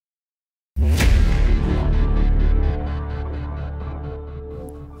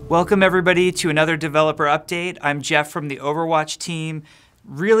Welcome everybody to another developer update. I'm Jeff from the Overwatch team.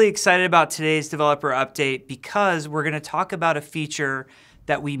 Really excited about today's developer update because we're going to talk about a feature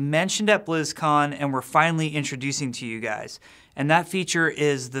that we mentioned at BlizzCon and we're finally introducing to you guys. And that feature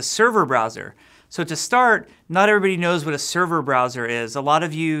is the server browser. So to start, not everybody knows what a server browser is. A lot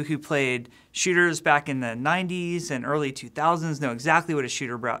of you who played shooters back in the 90s and early 2000s know exactly what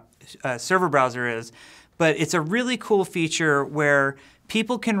a server browser is. But it's a really cool feature where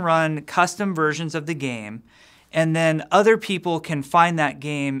people can run custom versions of the game, and then other people can find that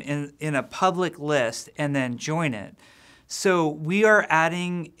game in a public list and then join it. So we are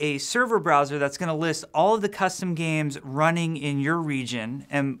adding a server browser that's going to list all of the custom games running in your region.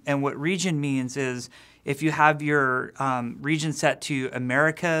 And what region means is if you have your region set to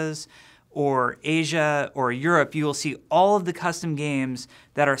Americas or Asia or Europe, you will see all of the custom games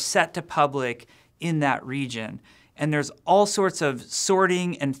that are set to public in that region. And there's all sorts of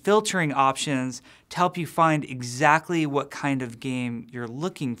sorting and filtering options to help you find exactly what kind of game you're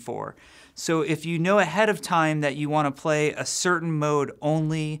looking for. So if you know ahead of time that you want to play a certain mode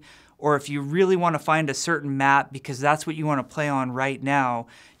only, or if you really want to find a certain map because that's what you want to play on right now,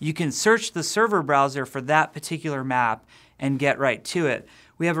 you can search the server browser for that particular map and get right to it.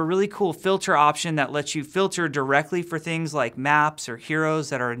 We have a really cool filter option that lets you filter directly for things like maps or heroes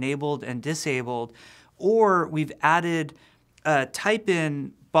that are enabled and disabled. Or we've added a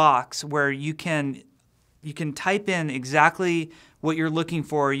type-in box where you can type in exactly what you're looking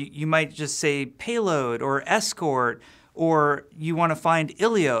for. You might just say payload or escort, or you want to find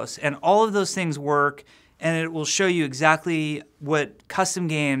Ilios, and all of those things work, and it will show you exactly what custom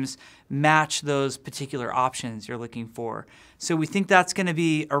games match those particular options you're looking for. So we think that's going to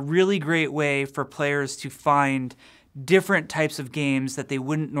be a really great way for players to find different types of games that they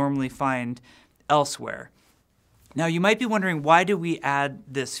wouldn't normally find elsewhere. Now you might be wondering, why do we add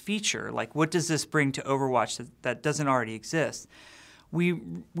this feature? Like, what does this bring to Overwatch that doesn't already exist? We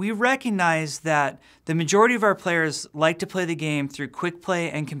recognize that the majority of our players like to play the game through quick play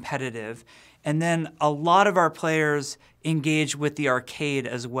and competitive, and then a lot of our players engage with the arcade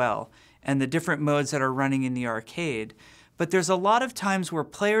as well, and the different modes that are running in the arcade. But there's a lot of times where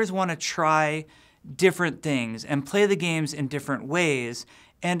players want to try different things and play the games in different ways,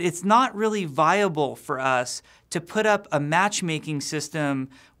 and it's not really viable for us to put up a matchmaking system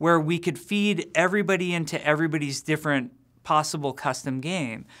where we could feed everybody into everybody's different possible custom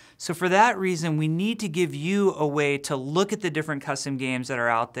game. So for that reason, we need to give you a way to look at the different custom games that are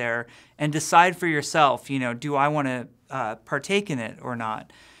out there and decide for yourself, do I want to partake in it or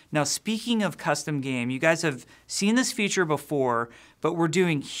not? Now, speaking of custom game, you guys have seen this feature before, but we're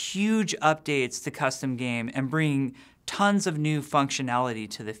doing huge updates to custom game and bringing tons of new functionality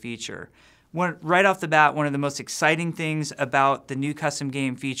to the feature. Right off the bat, one of the most exciting things about the new custom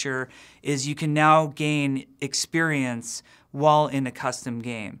game feature is you can now gain experience while in a custom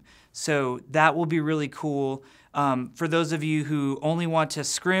game. So that will be really cool. For those of you who only want to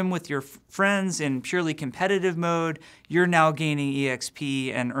scrim with your friends in purely competitive mode, you're now gaining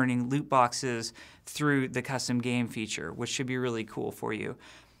EXP and earning loot boxes through the custom game feature, which should be really cool for you.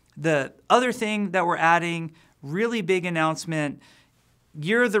 The other thing that we're adding, really big announcement,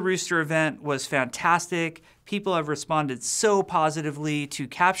 Year of the Rooster event was fantastic. People have responded so positively to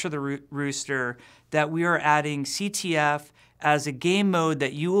Capture the Rooster that we are adding CTF as a game mode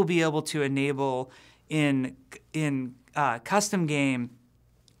that you will be able to enable in custom game.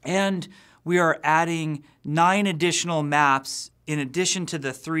 And we are adding 9 additional maps. In addition to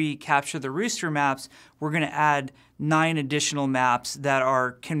the 3 Capture the Rooster maps, we're going to add 9 additional maps that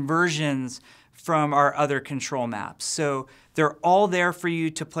are conversions from our other control maps. So they're all there for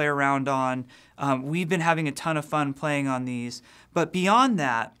you to play around on. We've been having a ton of fun playing on these. But beyond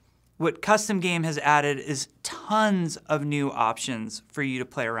that, what custom game has added is tons of new options for you to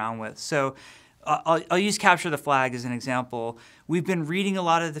play around with. So I'll use Capture the Flag as an example. We've been reading a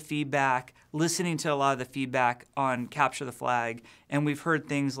lot of the feedback, listening to a lot of the feedback on Capture the Flag, and we've heard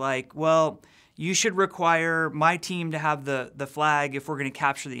things like, well, you should require my team to have the flag if we're going to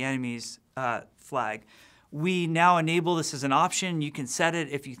capture the enemy's flag. We now enable this as an option. You can set it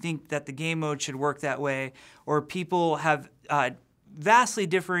if you think that the game mode should work that way, or people have vastly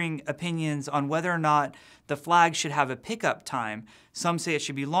differing opinions on whether or not the flag should have a pickup time. Some say it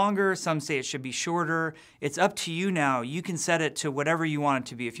should be longer, some say it should be shorter. It's up to you now. You can set it to whatever you want it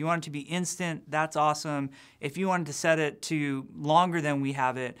to be. If you want it to be instant, that's awesome. If you wanted to set it to longer than we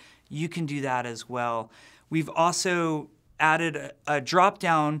have it, you can do that as well. We've also added a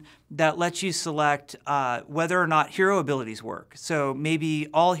drop-down that lets you select whether or not hero abilities work. So maybe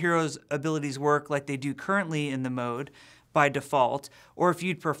all heroes' abilities work like they do currently in the mode, by default, or if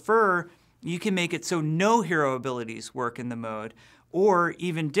you'd prefer, you can make it so no hero abilities work in the mode. Or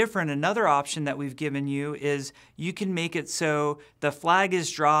even different, another option that we've given you is you can make it so the flag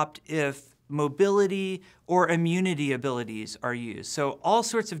is dropped if mobility or immunity abilities are used. So all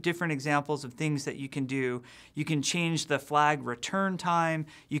sorts of different examples of things that you can do. You can change the flag return time.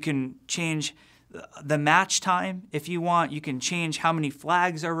 You can change the match time if you want. You can change how many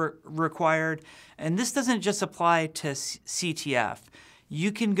flags are required. And this doesn't just apply to CTF.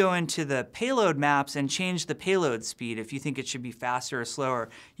 You can go into the payload maps and change the payload speed if you think it should be faster or slower.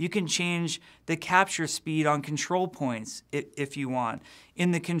 You can change the capture speed on control points if you want.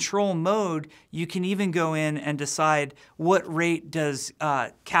 In the control mode, you can even go in and decide what rate does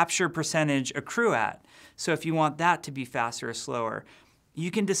capture percentage accrue at. So if you want that to be faster or slower. You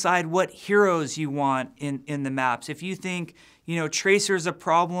can decide what heroes you want in the maps. If you think, Tracer's a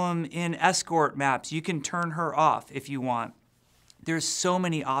problem in escort maps, you can turn her off if you want. There's so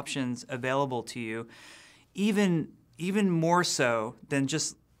many options available to you, even more so than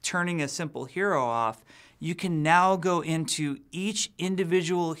just turning a simple hero off. You can now go into each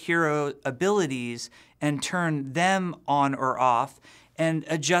individual hero abilities and turn them on or off and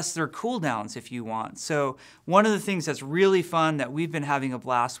adjust their cooldowns if you want. So one of the things that's really fun that we've been having a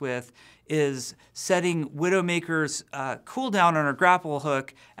blast with is setting Widowmaker's cooldown on her grapple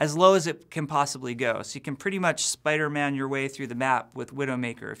hook as low as it can possibly go. So you can pretty much Spider-Man your way through the map with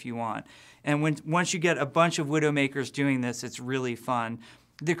Widowmaker if you want. And once you get a bunch of Widowmakers doing this, it's really fun.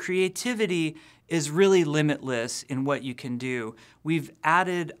 The creativity is really limitless in what you can do. We've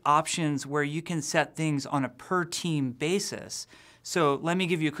added options where you can set things on a per team basis. So let me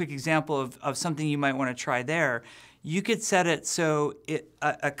give you a quick example of something you might want to try there. You could set it so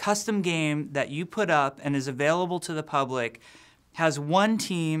a custom game that you put up and is available to the public has one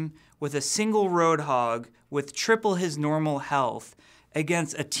team with a single Roadhog with triple his normal health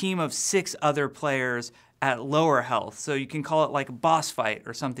against a team of 6 other players at lower health. So you can call it like a boss fight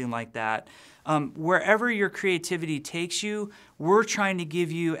or something like that. Wherever your creativity takes you, we're trying to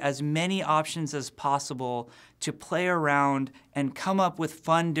give you as many options as possible to play around and come up with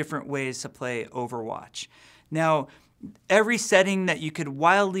fun, different ways to play Overwatch. Now, every setting that you could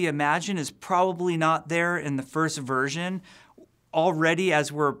wildly imagine is probably not there in the first version. Already, as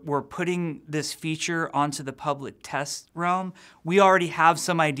we're putting this feature onto the public test realm, we already have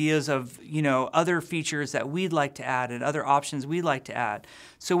some ideas of other features that we'd like to add and other options we'd like to add.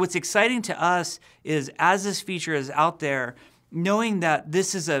 So what's exciting to us is as this feature is out there, knowing that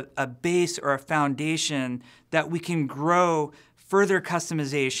this is a base or a foundation that we can grow further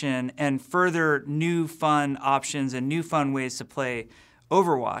customization and further new fun options and new fun ways to play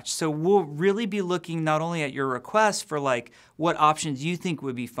Overwatch. So we'll really be looking not only at your requests for like what options you think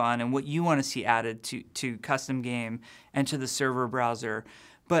would be fun and what you want to see added to custom game and to the server browser,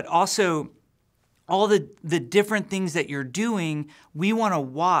 but also all the different things that you're doing. We want to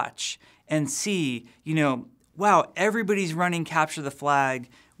watch and see, wow, everybody's running Capture the Flag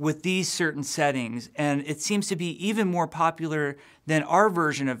with these certain settings, and it seems to be even more popular than our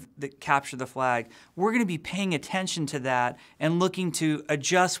version of the Capture the Flag. We're going to be paying attention to that and looking to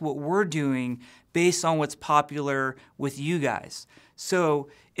adjust what we're doing based on what's popular with you guys. So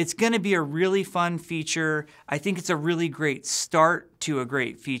it's going to be a really fun feature. I think it's a really great start to a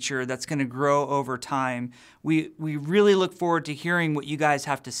great feature that's going to grow over time. We really look forward to hearing what you guys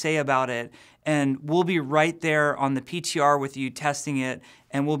have to say about it, and we'll be right there on the PTR with you testing it,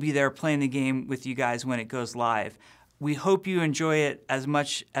 and we'll be there playing the game with you guys when it goes live. We hope you enjoy it as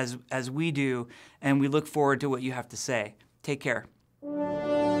much as we do, and we look forward to what you have to say. Take care.